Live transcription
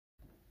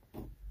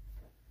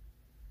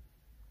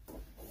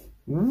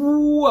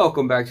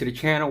Welcome back to the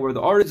channel where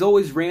the art is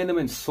always random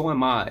and so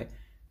am I.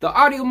 The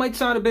audio might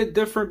sound a bit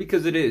different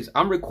because it is.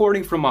 I'm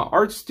recording from my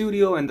art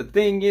studio and the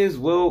thing is,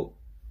 well,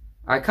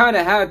 I kind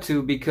of had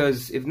to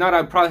because if not,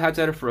 I'd probably have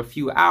to edit for a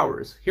few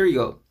hours. Here you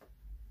go.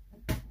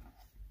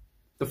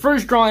 The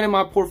first drawing in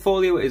my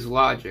portfolio is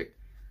Logic.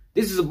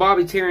 This is a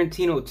Bobby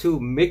Tarantino 2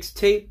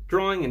 mixtape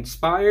drawing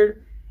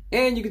inspired.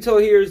 And you can tell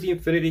here is the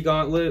Infinity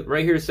Gauntlet.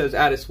 Right here it says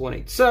Addis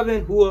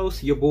 187. Who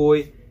else? Your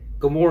boy.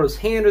 Gamora's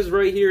hand is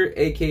right here,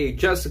 aka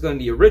Jessica in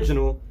the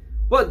original.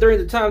 But during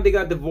the time they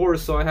got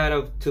divorced, so I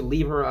had to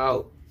leave her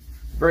out.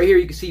 Right here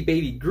you can see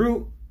Baby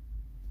Groot,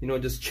 you know,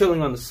 just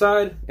chilling on the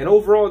side. And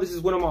overall, this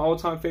is one of my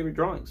all-time favorite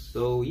drawings.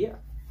 So yeah.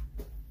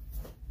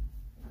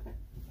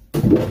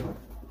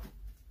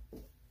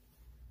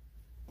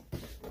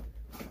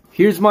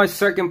 Here's my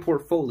second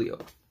portfolio.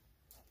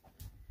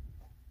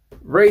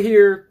 Right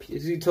here,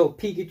 as you can tell,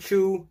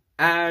 Pikachu,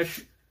 Ash.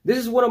 This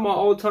is one of my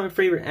all-time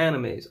favorite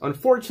animes.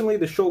 Unfortunately,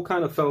 the show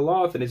kind of fell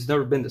off and it's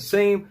never been the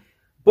same,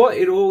 but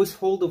it'll always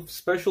hold a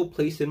special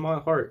place in my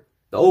heart.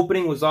 The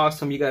opening was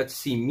awesome. You got to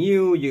see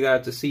Mew, you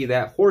got to see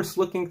that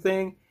horse-looking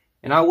thing,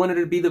 and I wanted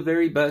it to be the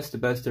very best, the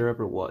best there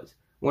ever was.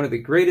 One of the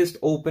greatest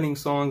opening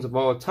songs of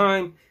all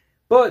time,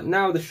 but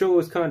now the show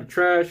is kind of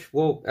trash.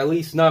 Well, at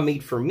least not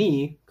made for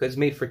me, because it's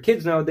made for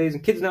kids nowadays,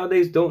 and kids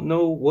nowadays don't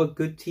know what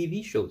good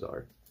TV shows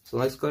are. So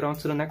let's go on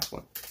to the next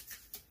one.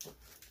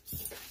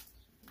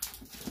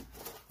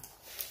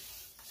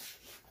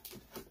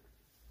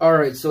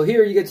 Alright, so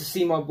here you get to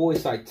see my boy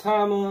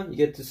Saitama, you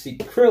get to see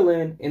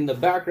Krillin, in the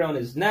background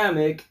is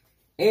Namek,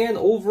 and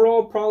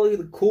overall probably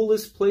the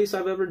coolest place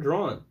I've ever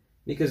drawn.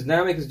 Because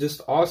Namek is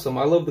just awesome.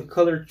 I love the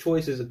color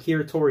choices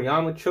Akira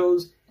Toriyama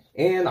chose,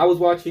 and I was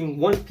watching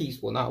One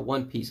Piece, well not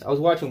One Piece, I was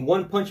watching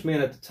One Punch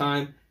Man at the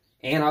time,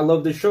 and I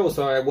loved the show,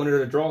 so I wanted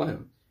to draw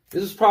him.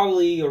 This is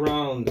probably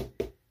around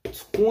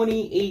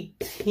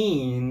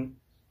 2018,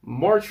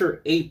 March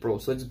or April,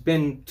 so it's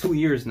been 2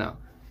 years now.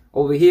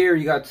 Over here,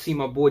 you got to see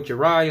my boy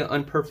Jiraiya,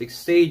 Unperfect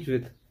Stage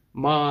with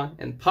Ma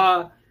and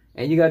Pa.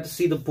 And you got to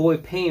see the boy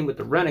Pain with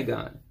the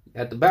Renegon.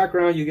 At the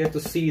background, you get to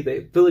see the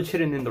village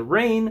hidden in the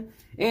rain.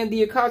 And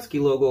the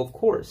Akatsuki logo, of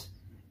course.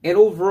 And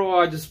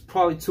overall, just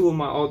probably two of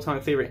my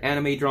all-time favorite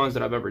anime drawings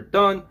that I've ever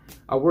done.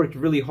 I worked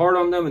really hard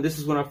on them. And this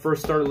is when I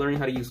first started learning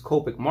how to use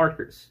Copic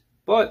markers.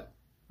 But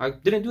I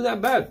didn't do that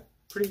bad.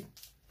 Pretty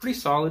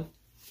solid.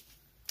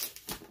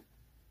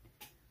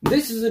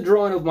 This is a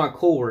drawing of my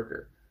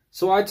coworker.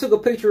 So I took a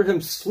picture of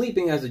him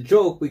sleeping as a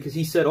joke because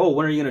he said, oh,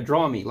 when are you going to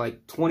draw me?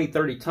 Like 20,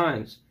 30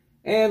 times.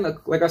 And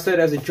like I said,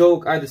 as a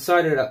joke, I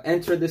decided to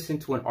enter this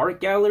into an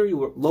art gallery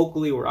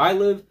locally where I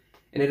live.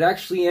 And it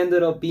actually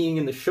ended up being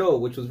in the show,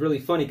 which was really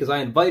funny because I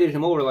invited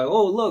him over like,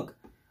 oh, look,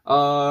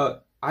 I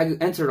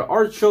entered an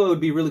art show. It would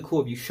be really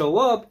cool if you show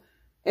up.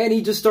 And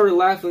he just started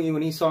laughing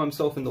when he saw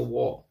himself in the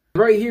wall.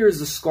 Right here is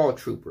the Skull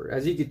Trooper.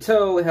 As you can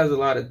tell, it has a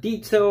lot of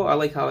detail. I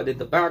like how I did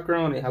the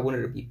background. I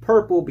wanted it to be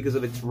purple because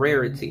of its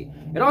rarity.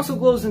 It also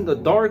glows in the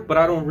dark, but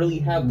I don't really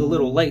have the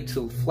little light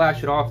to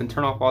flash it off and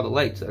turn off all the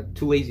lights. I'm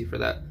too lazy for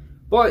that.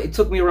 But it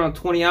took me around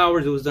 20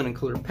 hours. It was done in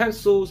colored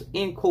pencils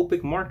and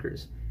Copic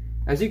markers.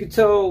 As you can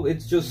tell,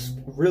 it's just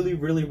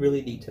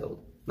really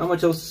detailed. Not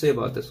much else to say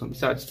about this one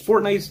besides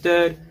Fortnite's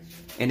dead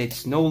and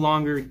it's no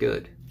longer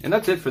good. And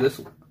that's it for this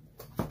one,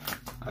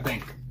 I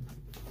think.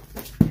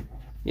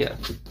 Yeah.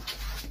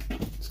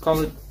 Let's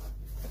call it.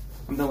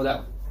 I'm done with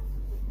that one.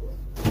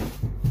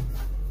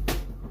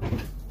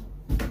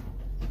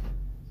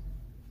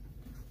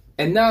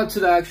 And now to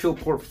the actual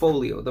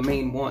portfolio, the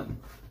main one.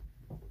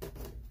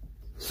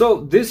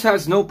 So this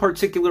has no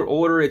particular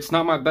order. It's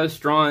not my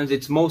best drawings.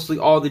 It's mostly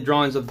all the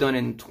drawings I've done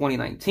in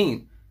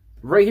 2019.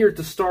 Right here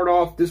to start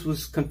off, this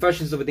was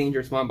Confessions of a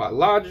Dangerous Mind by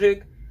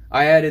Logic.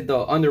 I added the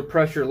Under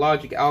Pressure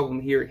Logic album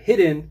here,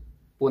 hidden.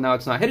 Well, now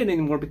it's not hidden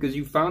anymore because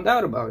you found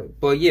out about it.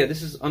 But yeah,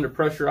 this is Under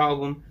Pressure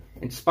album,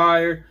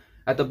 inspired.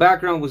 At the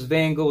background was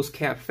Van Gogh's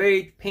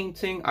Cafe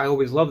painting. I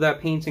always love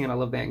that painting and I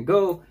love Van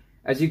Gogh.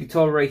 As you can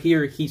tell right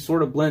here, he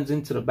sort of blends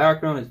into the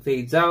background and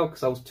fades out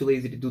because I was too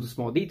lazy to do the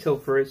small detail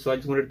for it. So I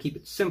just wanted to keep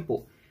it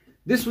simple.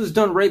 This was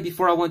done right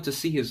before I went to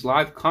see his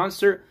live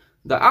concert.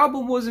 The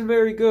album wasn't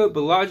very good,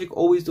 but Logic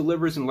always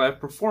delivers in live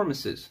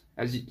performances.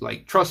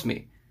 Trust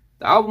me,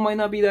 the album might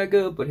not be that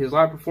good, but his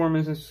live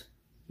performances,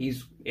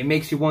 it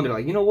makes you wonder,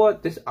 like, you know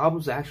what? This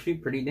album's actually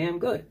pretty damn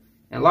good.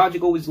 And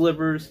Logic always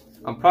delivers.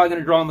 I'm probably going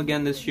to draw him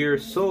again this year,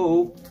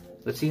 so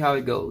let's see how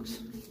it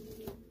goes.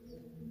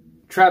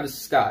 Travis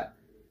Scott.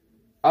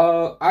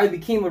 I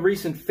became a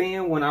recent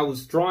fan when I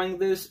was drawing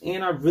this,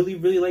 and I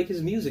really like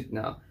his music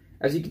now.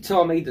 As you can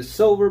tell, I made the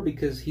silver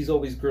because he's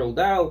always grilled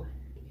out.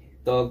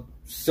 The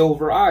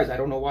silver eyes, I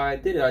don't know why I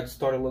did it. I just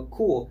thought it looked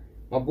cool.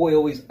 My boy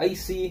always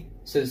icy,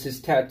 says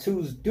his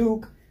tattoos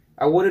Duke.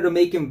 I wanted to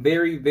make him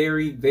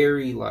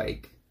very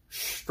like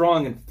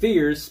strong and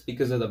fierce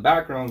because of the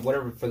background,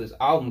 whatever, for this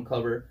album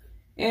cover.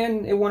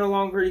 And it went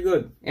along very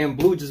good. And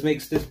blue just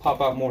makes this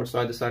pop out more, so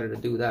I decided to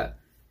do that.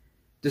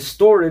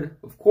 Distorted,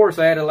 of course,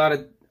 I had a lot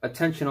of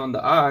attention on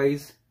the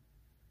eyes.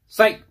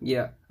 Psych,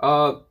 yeah.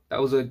 That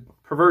was a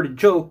perverted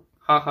joke.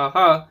 ha ha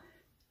ha.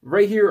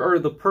 Right here are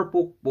the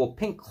purple, well,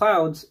 pink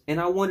clouds,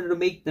 and I wanted to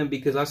make them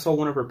because I saw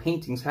one of her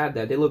paintings had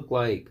that. They look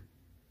like,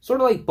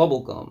 sort of like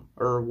bubblegum,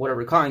 or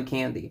whatever, cotton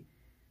candy.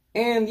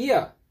 And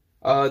yeah,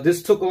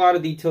 this took a lot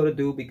of detail to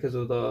do because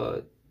of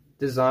the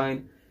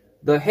design.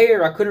 The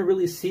hair, I couldn't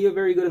really see it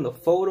very good in the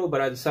photo,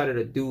 but I decided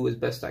to do as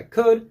best I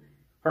could.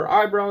 Her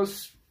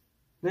eyebrows,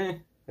 I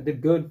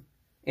did good.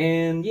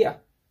 And yeah,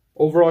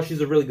 overall,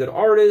 she's a really good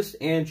artist,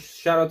 and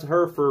shout out to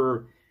her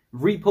for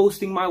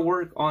reposting my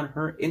work on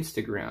her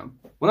Instagram.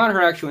 Well, not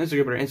her actual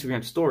Instagram, but her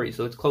Instagram story,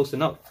 so it's close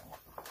enough.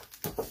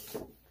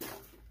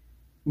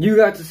 You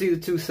got to see the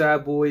two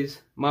sad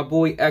boys. My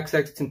boy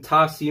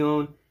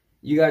Xxxtentacion.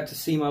 You got to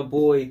see my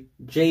boy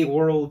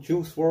Wrld,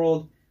 Juice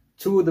WRLD.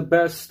 Two of the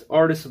best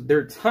artists of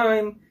their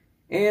time.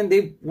 And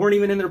they weren't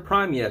even in their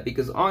prime yet,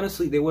 because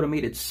honestly, they would have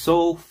made it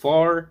so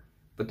far,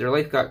 but their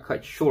life got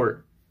cut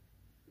short.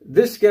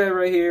 This guy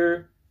right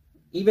here,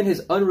 even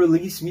his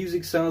unreleased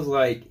music sounds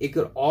like it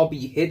could all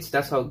be hits.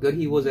 That's how good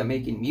he was at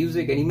making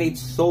music. And he made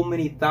so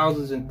many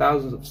thousands and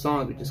thousands of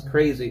songs, which is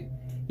crazy.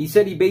 He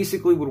said he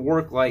basically would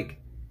work like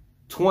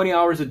 20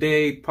 hours a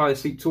day, probably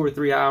sleep 2 or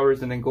 3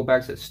 hours, and then go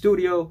back to the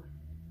studio.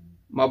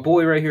 My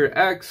boy right here,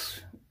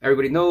 X,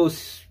 everybody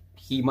knows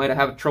he might have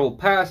had a troubled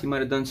past. He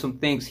might have done some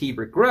things he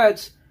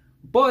regrets.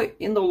 But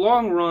in the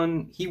long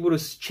run, he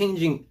was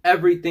changing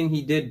everything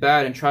he did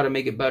bad and try to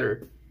make it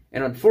better.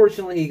 And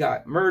unfortunately, he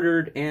got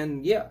murdered,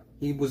 and yeah,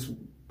 he was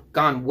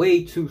gone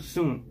way too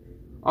soon.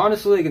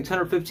 Honestly, like in 10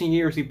 or 15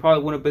 years, he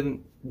probably would have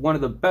been one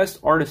of the best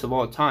artists of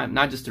all time.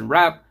 Not just in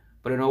rap,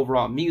 but in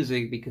overall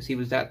music, because he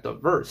was that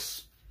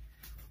diverse.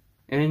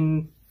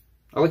 And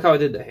I like how I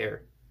did the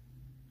hair.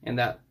 And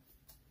that.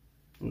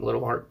 And the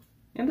little heart.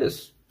 And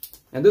this.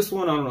 And this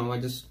one, I don't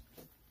know,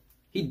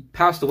 he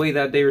passed away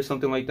that day or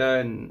something like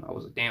that, and I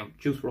was like, damn,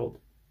 Juice WRLD.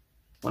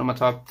 One of my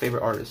top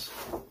favorite artists.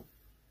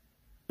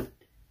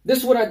 This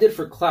is what I did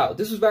for Cloud.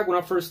 This was back when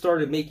I first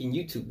started making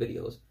YouTube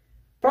videos.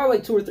 Probably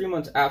like 2 or 3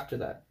 months after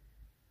that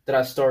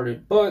I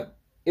started. But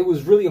it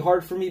was really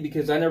hard for me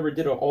because I never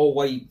did an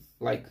all-white,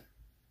 like,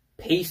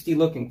 pasty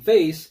looking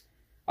face.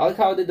 I like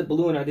how I did the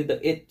balloon. I did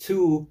the It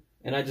Too,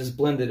 and I just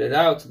blended it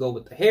out to go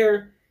with the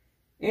hair.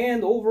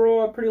 And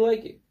overall, I pretty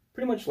like it.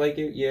 Pretty much like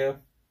it, yeah.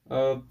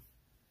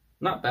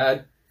 Not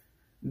bad.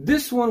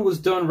 This one was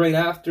done right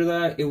after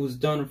that. It was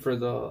done for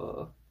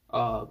the,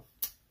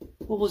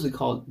 what was it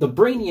called? The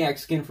Brainiac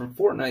skin from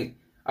Fortnite.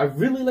 I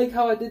really like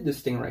how I did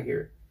this thing right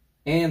here.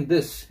 And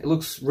this, it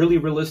looks really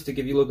realistic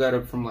if you look at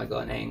it from like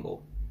an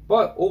angle.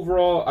 But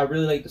overall, I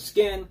really like the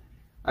skin.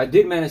 I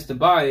did manage to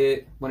buy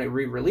it when it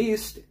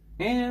re-released.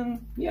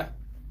 And yeah,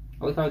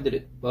 I like how I did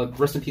it. But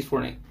rest in peace,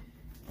 Fortnite.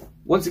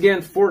 Once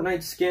again,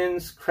 Fortnite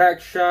skins,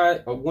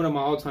 Crackshot, one of my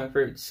all-time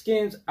favorite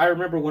skins. I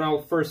remember when I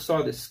first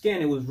saw this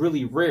skin, it was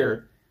really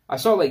rare. I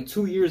saw it like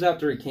 2 years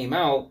after it came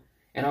out,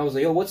 and I was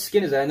like, yo, what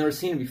skin is that? I've never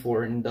seen it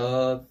before. And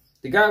the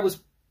guy was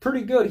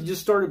pretty good. He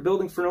just started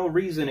building for no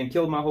reason and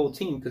killed my whole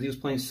team because he was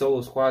playing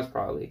solo squads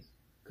probably.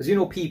 Because, you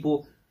know,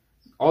 people,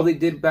 all they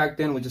did back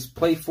then was just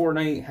play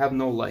Fortnite, have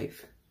no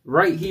life.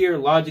 Right here,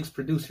 Logic's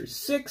Producer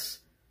 6,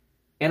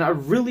 and I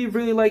really,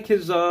 really like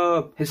his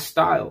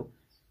style.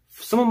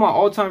 Some of my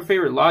all-time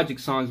favorite Logic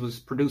songs was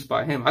produced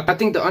by him. I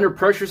think the Under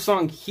Pressure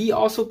song, he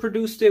also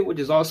produced it, which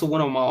is also one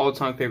of my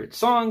all-time favorite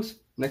songs,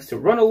 next to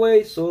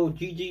Runaway, so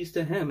GG's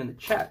to him in the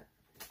chat.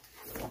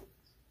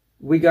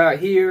 We got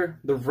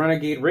here the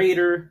Renegade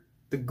Raider,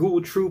 the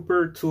Ghoul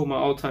Trooper, two of my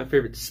all-time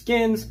favorite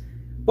skins,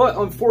 but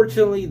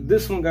unfortunately,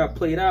 this one got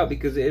played out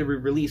because it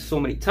released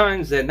so many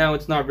times that now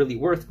it's not really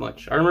worth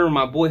much. I remember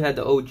my boy had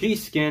the OG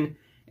skin,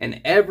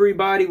 and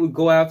everybody would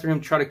go after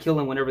him, try to kill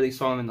him whenever they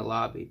saw him in the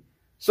lobby.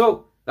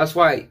 So that's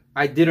why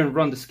I didn't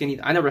run the skin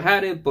either. I never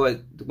had it,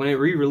 but when it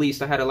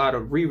re-released, I had a lot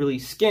of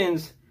re-released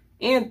skins,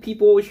 and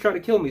people always try to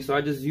kill me, so I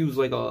just used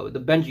like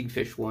the Benji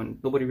Fish one.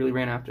 Nobody really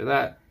ran after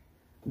that.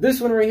 This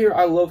one right here,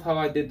 I love how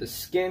I did the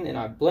skin and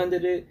I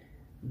blended it.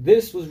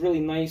 This was really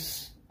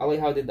nice. I like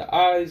how I did the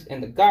eyes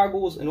and the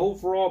goggles, and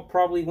overall,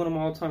 probably one of my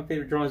all-time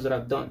favorite drawings that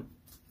I've done.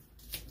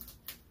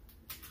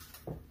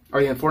 Oh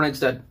yeah, Fortnite's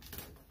dead.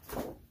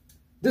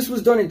 This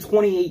was done in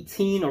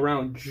 2018,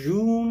 around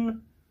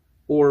June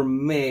or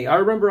May. I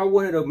remember I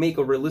wanted to make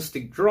a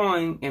realistic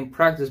drawing and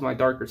practice my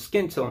darker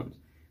skin tones.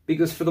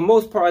 Because for the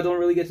most part, I don't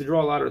really get to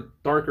draw a lot of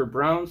darker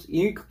browns.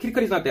 Kid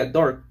Cudi's not that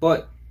dark,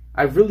 but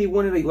I really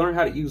wanted to learn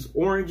how to use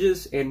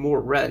oranges and more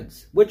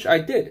reds, which I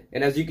did.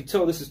 And as you can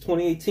tell, this is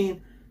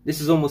 2018.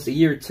 This is almost a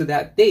year to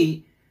that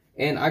date,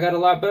 and I got a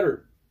lot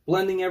better.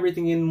 Blending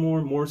everything in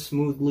more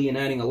smoothly and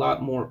adding a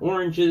lot more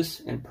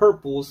oranges and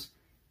purples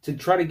to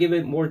try to give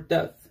it more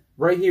depth.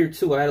 Right here,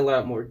 too, I had a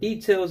lot more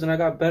details, and I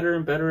got better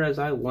and better as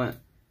I went.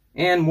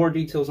 And more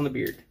details on the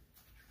beard.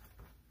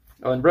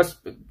 Oh, and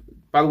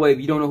by the way, if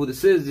you don't know who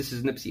this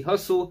is Nipsey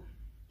Hussle.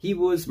 He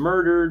was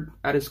murdered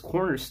at his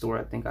corner store,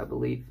 I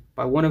believe,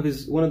 by one of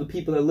the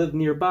people that lived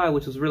nearby,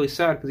 which was really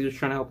sad because he was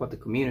trying to help out the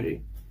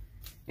community.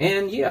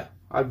 And yeah,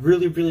 I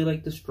really, really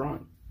like this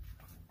drawing.